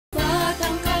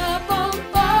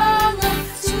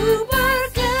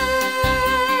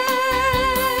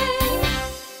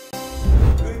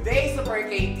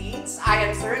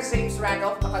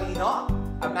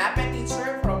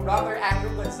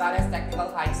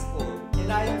High School.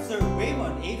 And I am Sir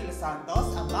Raymond A. De Los Santos,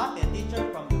 a Mapeh teacher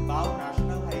from Davao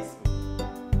National High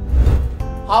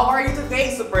School. How are you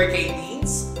today, Super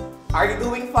K-Teens? Are you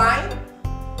doing fine?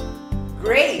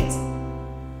 Great!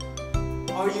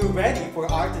 Are you ready for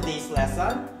our today's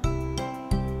lesson?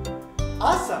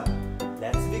 Awesome!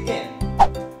 Let's begin.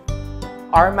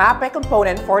 Our Mapeh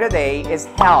component for today is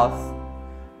health.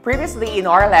 Previously in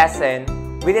our lesson,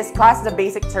 we discussed the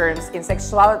basic terms in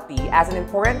sexuality as an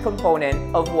important component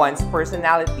of one's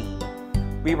personality.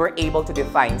 We were able to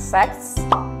define sex,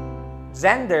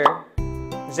 gender,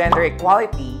 gender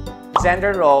equality,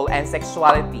 gender role, and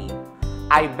sexuality.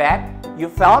 I bet you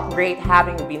felt great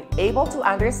having been able to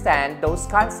understand those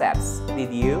concepts,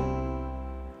 did you?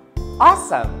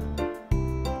 Awesome!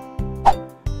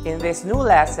 In this new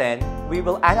lesson, we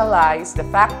will analyze the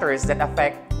factors that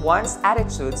affect one's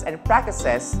attitudes and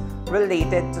practices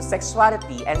related to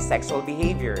sexuality and sexual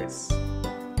behaviors.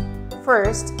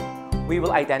 First, we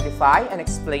will identify and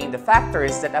explain the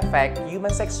factors that affect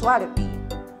human sexuality.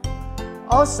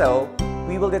 Also,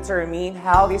 we will determine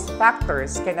how these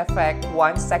factors can affect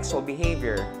one's sexual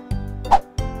behavior.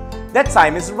 The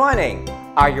time is running!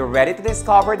 Are you ready to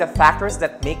discover the factors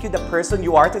that make you the person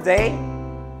you are today?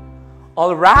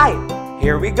 Alright,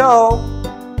 here we go!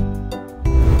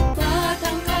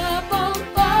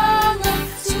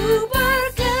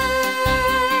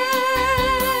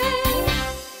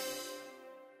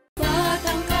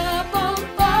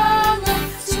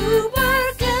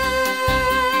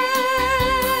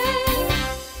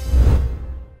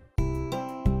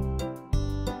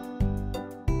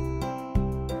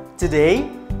 Today,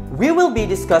 we will be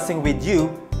discussing with you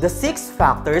the 6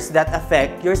 factors that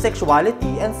affect your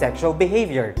sexuality and sexual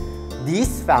behavior.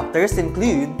 These factors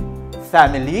include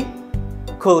family,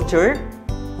 culture,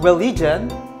 religion,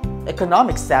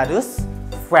 economic status,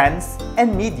 friends,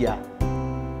 and media.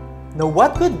 Now,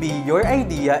 what could be your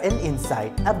idea and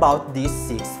insight about these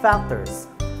 6 factors?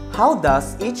 How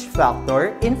does each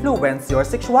factor influence your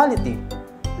sexuality?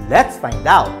 Let's find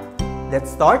out.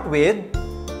 Let's start with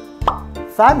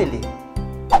family.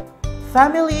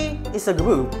 Family is a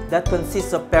group that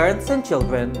consists of parents and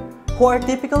children who are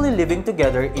typically living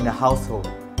together in a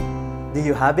household. Do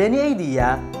you have any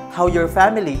idea how your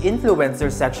family influences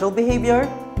your sexual behavior?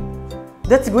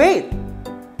 That's great!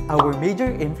 Our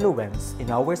major influence in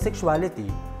our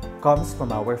sexuality comes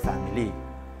from our family.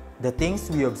 The things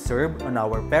we observe on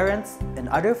our parents and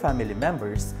other family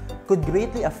members could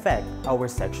greatly affect our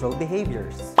sexual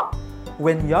behaviors.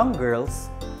 When young girls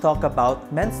talk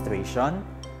about menstruation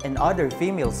and other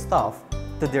female stuff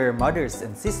to their mothers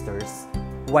and sisters,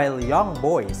 while young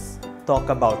boys talk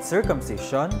about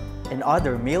circumcision and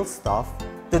other male stuff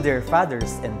to their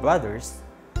fathers and brothers,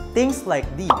 things like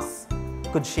these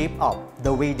could shape up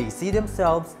the way they see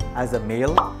themselves as a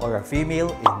male or a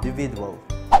female individual.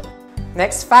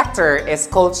 Next factor is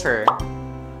culture.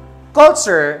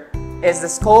 Culture is the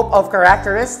scope of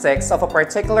characteristics of a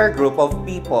particular group of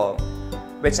people,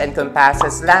 which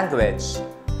encompasses language,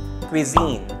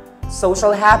 cuisine,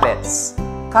 social habits,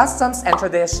 customs and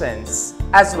traditions,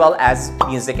 as well as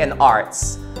music and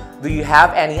arts. Do you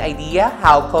have any idea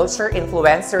how culture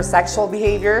influences your sexual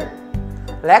behavior?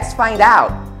 Let's find out!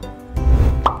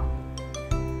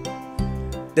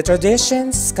 The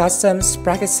traditions, customs,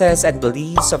 practices, and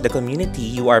beliefs of the community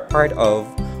you are part of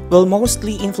will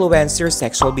mostly influence your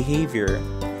sexual behavior.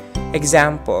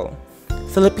 Example: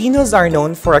 Filipinos are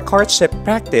known for a courtship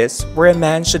practice where a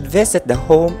man should visit the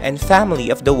home and family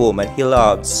of the woman he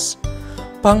loves.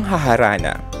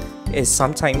 Panghaharana is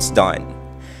sometimes done.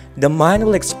 The man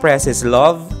will express his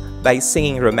love by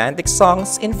singing romantic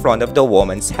songs in front of the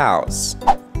woman's house.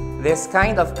 This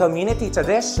kind of community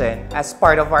tradition as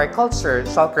part of our culture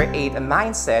shall create a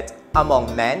mindset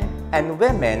among men and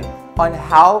women on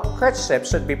how courtship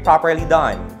should be properly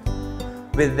done.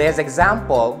 With this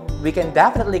example, we can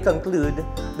definitely conclude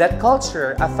that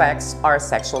culture affects our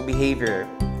sexual behavior.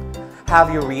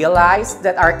 Have you realized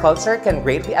that our culture can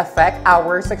greatly affect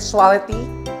our sexuality?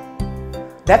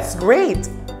 That's great!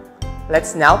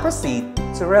 Let's now proceed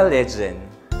to religion.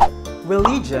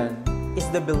 Religion is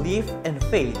the belief and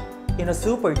faith in a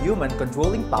superhuman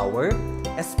controlling power,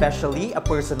 especially a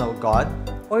personal god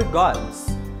or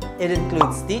gods. It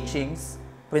includes teachings,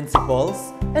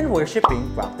 principles, and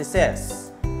worshiping practices.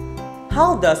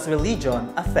 How does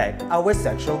religion affect our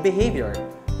sexual behavior?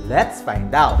 Let's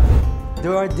find out.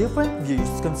 There are different views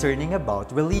concerning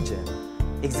about religion.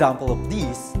 Example of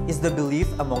these is the belief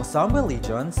among some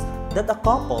religions that a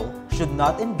couple should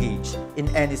not engage in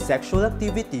any sexual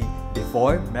activity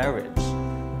before marriage.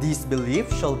 These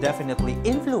beliefs shall definitely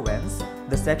influence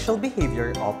the sexual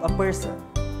behavior of a person.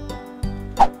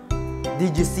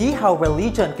 Did you see how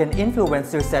religion can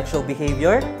influence your sexual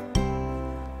behavior?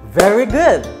 Very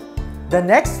good! The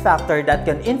next factor that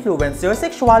can influence your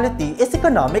sexuality is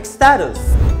economic status.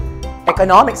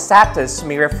 Economic status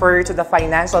may refer to the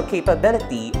financial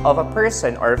capability of a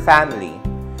person or family.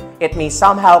 It may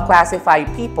somehow classify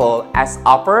people as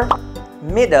upper,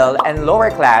 middle, and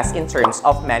lower class in terms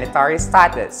of monetary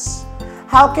status.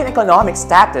 How can economic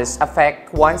status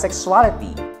affect one's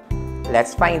sexuality?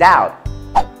 Let's find out.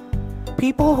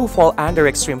 People who fall under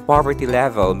extreme poverty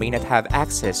level may not have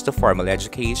access to formal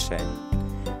education.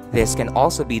 This can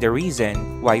also be the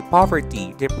reason why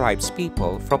poverty deprives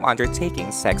people from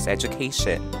undertaking sex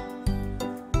education.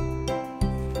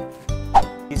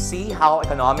 You see how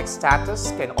economic status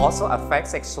can also affect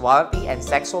sexuality and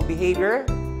sexual behavior?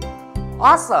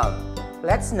 Awesome!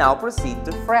 Let's now proceed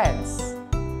to friends.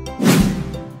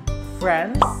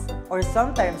 Friends, or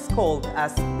sometimes called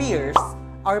as peers,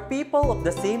 are people of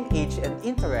the same age and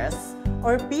interests,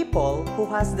 or people who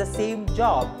has the same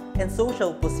job and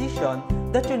social position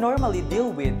that you normally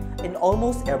deal with in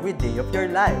almost every day of your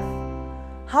life.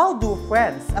 How do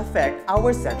friends affect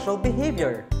our sexual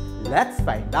behavior? Let's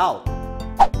find out.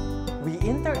 We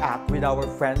interact with our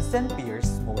friends and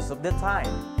peers most of the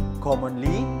time.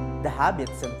 Commonly, the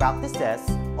habits and practices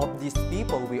of these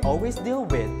people we always deal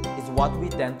with is what we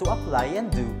tend to apply and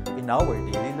do in our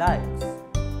daily lives.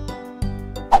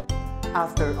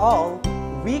 After all,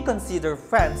 we consider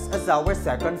friends as our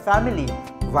second family,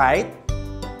 right?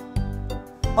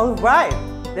 Alright,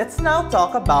 let's now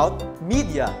talk about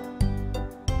media.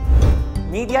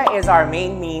 Media is our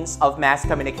main means of mass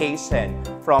communication,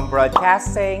 from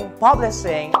broadcasting,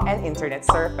 publishing, and internet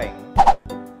surfing.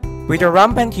 With the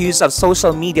rampant use of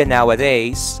social media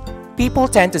nowadays, people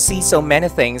tend to see so many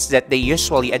things that they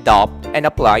usually adopt and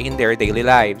apply in their daily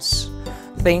lives.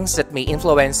 Things that may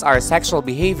influence our sexual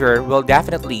behavior will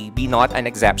definitely be not an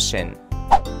exception.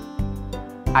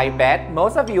 I bet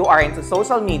most of you are into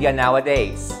social media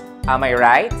nowadays. Am I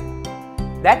right?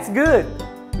 That's good!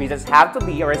 We just have to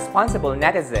be a responsible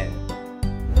netizen.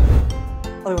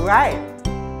 Alright,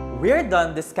 we're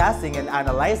done discussing and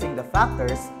analyzing the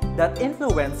factors that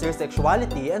influence your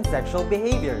sexuality and sexual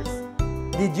behaviors.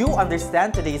 Did you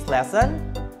understand today's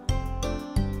lesson?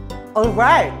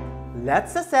 Alright,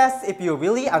 let's assess if you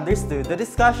really understood the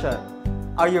discussion.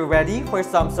 Are you ready for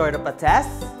some sort of a test?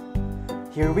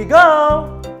 Here we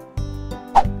go!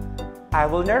 I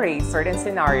will narrate certain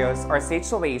scenarios or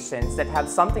situations that have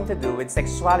something to do with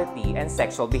sexuality and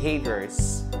sexual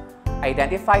behaviors.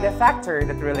 Identify the factor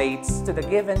that relates to the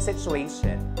given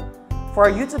situation. For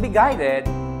you to be guided,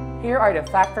 here are the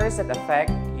factors that affect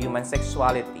human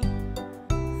sexuality: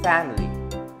 family,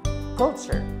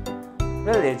 culture,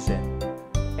 religion,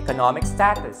 economic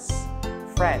status,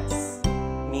 friends,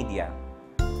 media.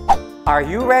 Are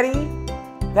you ready?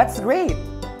 That's great!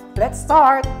 Let's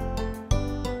start!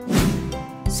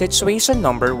 Situation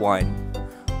number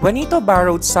 1. Juanito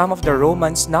borrowed some of the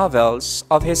romance novels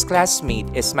of his classmate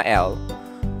Ismael.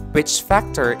 Which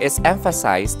factor is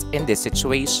emphasized in this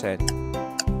situation?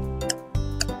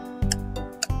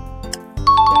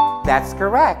 That's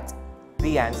correct.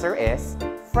 The answer is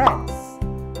friends.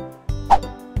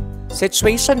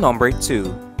 Situation number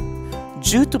 2.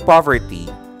 Due to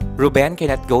poverty, Ruben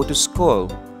cannot go to school,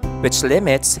 which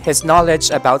limits his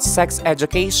knowledge about sex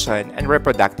education and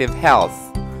reproductive health.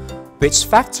 Which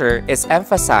factor is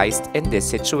emphasized in this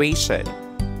situation?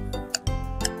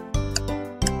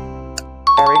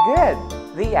 Very good!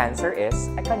 The answer is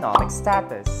economic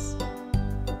status.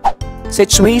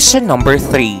 Situation number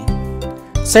 3.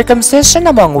 Circumcision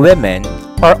among women,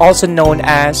 or also known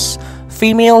as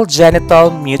female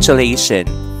genital mutilation,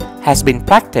 has been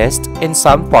practiced in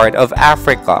some part of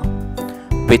Africa.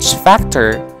 Which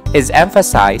factor is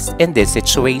emphasized in this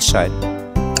situation?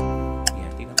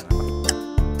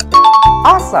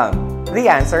 Awesome! The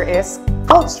answer is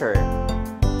culture.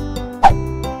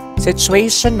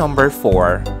 Situation number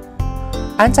 4.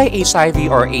 Anti-HIV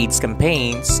or AIDS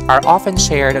campaigns are often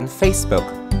shared on Facebook,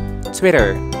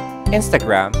 Twitter,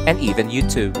 Instagram, and even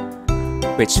YouTube.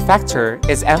 Which factor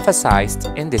is emphasized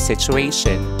in this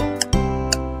situation?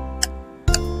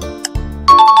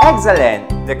 Excellent!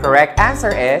 The correct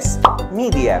answer is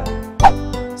media.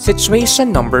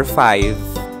 Situation number 5.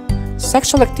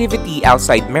 Sexual activity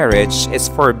outside marriage is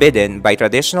forbidden by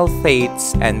traditional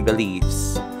faiths and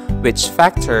beliefs. Which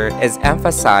factor is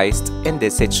emphasized in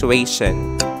this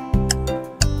situation?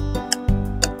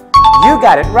 You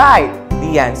got it right!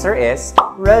 The answer is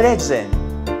religion.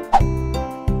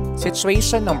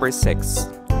 Situation number 6.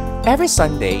 Every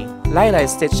Sunday, Lila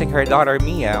is teaching her daughter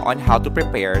Mia on how to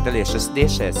prepare delicious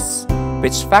dishes.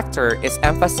 Which factor is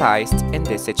emphasized in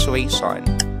this situation?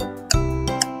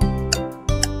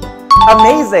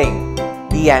 Amazing!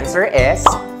 The answer is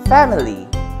family.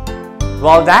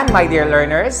 Well done, my dear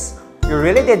learners. You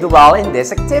really did well in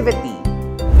this activity.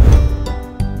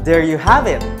 There you have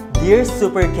it, dear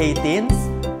Super K teens,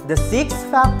 the 6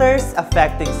 factors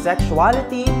affecting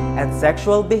sexuality and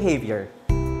sexual behavior.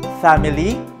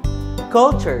 Family,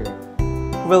 culture,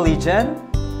 religion,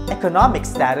 economic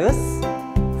status,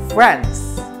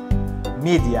 friends,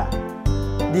 media.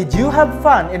 Did you have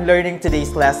fun in learning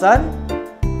today's lesson?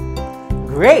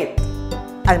 Great!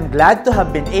 I'm glad to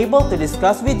have been able to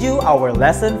discuss with you our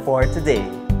lesson for today.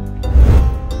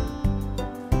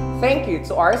 Thank you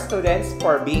to our students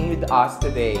for being with us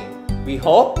today. We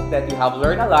hope that you have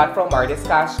learned a lot from our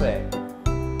discussion.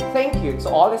 Thank you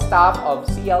to all the staff of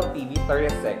CLTV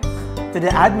 36. To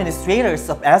the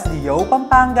administrators of SDO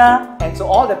Pampanga. And to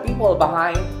all the people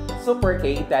behind Super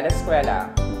K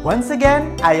Teleskwela. Once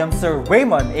again, I am Sir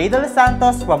Raymond A. De Los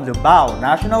Santos from Lubao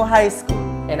National High School.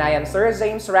 And I am Sir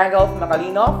James Randolph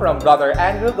Macalino from Brother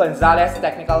Andrew Gonzalez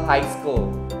Technical High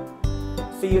School.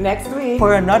 See you next week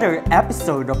for another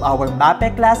episode of our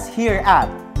Mapeh class here at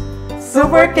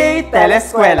Super K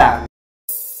Teleskwela.